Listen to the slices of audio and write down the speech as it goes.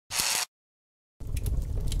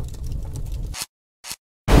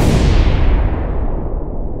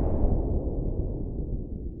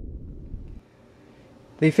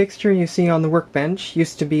The fixture you see on the workbench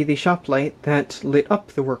used to be the Shoplight that lit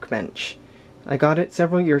up the workbench. I got it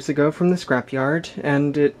several years ago from the scrapyard,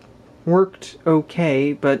 and it worked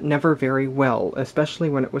okay, but never very well, especially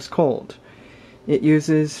when it was cold. It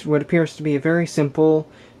uses what appears to be a very simple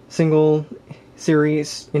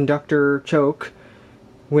single-series inductor choke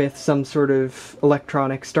with some sort of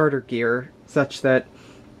electronic starter gear, such that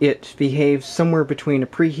it behaves somewhere between a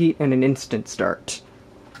preheat and an instant start.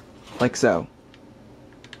 Like so.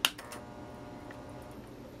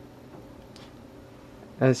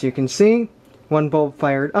 As you can see, one bulb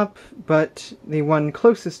fired up, but the one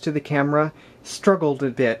closest to the camera struggled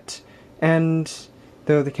a bit, and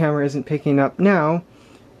though the camera isn't picking up now,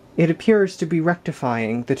 it appears to be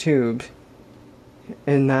rectifying the tube,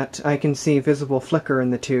 in that I can see visible flicker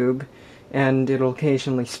in the tube, and it'll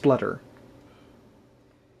occasionally splutter.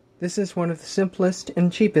 This is one of the simplest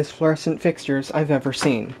and cheapest fluorescent fixtures I've ever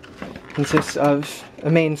seen. It consists of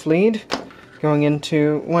a mains lead going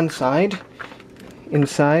into one side.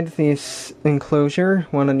 Inside this enclosure,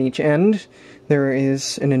 one on each end, there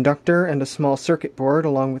is an inductor and a small circuit board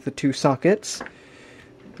along with the two sockets.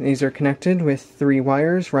 These are connected with 3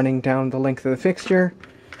 wires running down the length of the fixture.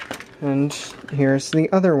 And here's the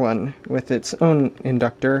other one with its own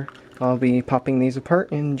inductor. I'll be popping these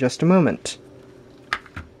apart in just a moment.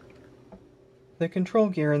 The control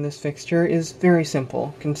gear in this fixture is very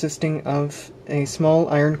simple, consisting of a small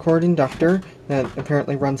iron cord inductor that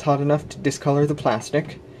apparently runs hot enough to discolor the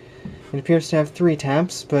plastic. It appears to have 3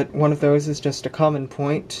 taps, but one of those is just a common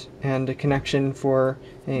point and a connection for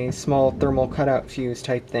a small thermal cutout fuse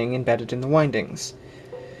type thing embedded in the windings.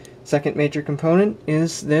 Second major component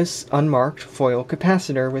is this unmarked foil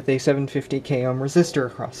capacitor with a 750k ohm resistor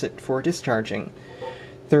across it for discharging.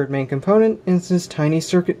 Third main component is this tiny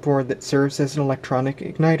circuit board that serves as an electronic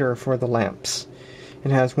igniter for the lamps.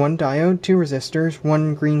 It has 1 diode, 2 resistors,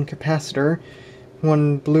 1 green capacitor,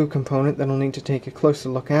 1 blue component that I'll need to take a closer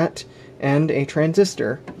look at, and a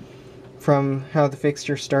transistor. From how the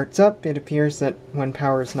fixture starts up, it appears that when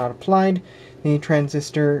power is not applied, the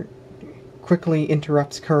transistor quickly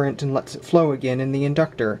interrupts current and lets it flow again in the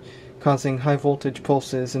inductor, causing high voltage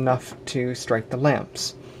pulses enough to strike the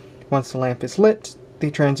lamps. Once the lamp is lit, the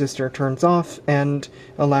transistor turns off and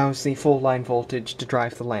allows the full line voltage to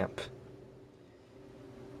drive the lamp.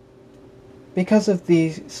 Because of the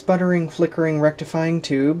sputtering, flickering, rectifying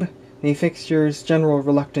tube, the fixture's general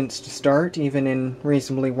reluctance to start, even in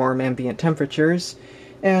reasonably warm ambient temperatures,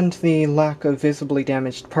 and the lack of visibly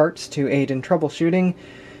damaged parts to aid in troubleshooting,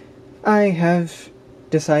 I have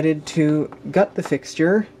decided to gut the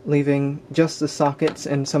fixture, leaving just the sockets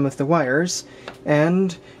and some of the wires,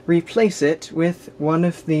 and replace it with one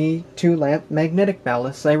of the 2 lamp magnetic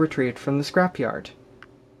ballasts I retrieved from the scrapyard.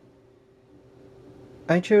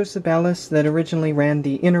 I chose the ballast that originally ran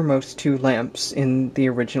the innermost 2 lamps in the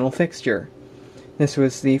original fixture. This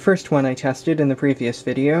was the first one I tested in the previous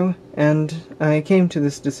video, and I came to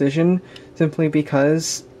this decision simply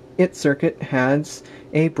because its circuit has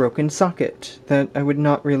a broken socket that I would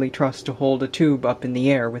not really trust to hold a tube up in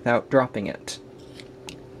the air without dropping it.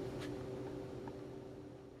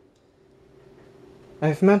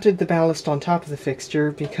 I've mounted the ballast on top of the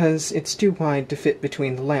fixture because it's too wide to fit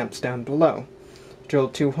between the lamps down below.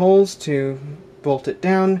 Drilled 2 holes to bolt it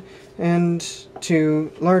down, and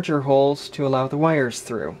 2 larger holes to allow the wires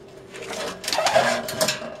through.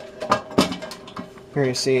 Here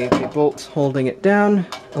you see the bolts holding it down,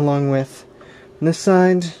 along with on this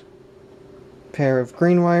side, a pair of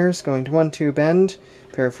green wires going to one tube end,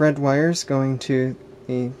 a pair of red wires going to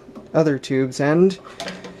the other tube's end.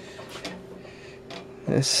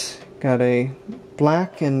 This got a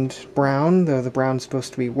black and brown, though the brown's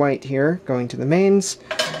supposed to be white here, going to the mains,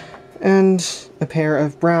 and a pair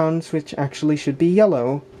of browns, which actually should be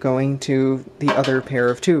yellow, going to the other pair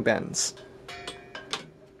of tube ends.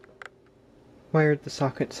 Wired the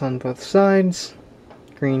sockets on both sides.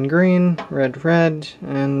 Green, green, red, red,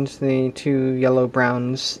 and the 2 yellow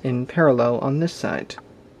browns in parallel on this side.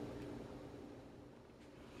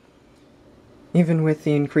 Even with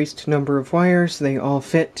the increased number of wires, they all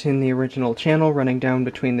fit in the original channel running down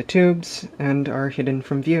between the tubes, and are hidden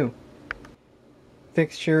from view.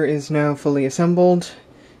 Fixture is now fully assembled.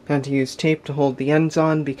 Had to use tape to hold the ends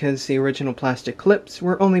on because the original plastic clips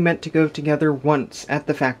were only meant to go together once at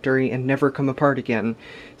the factory and never come apart again,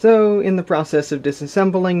 so in the process of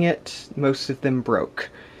disassembling it, most of them broke.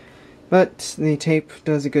 But the tape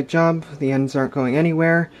does a good job, the ends aren't going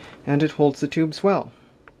anywhere, and it holds the tubes well.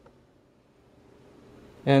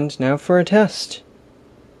 And now for a test.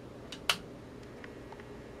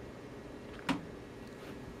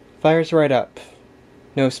 Fires right up.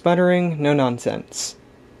 No sputtering, no nonsense.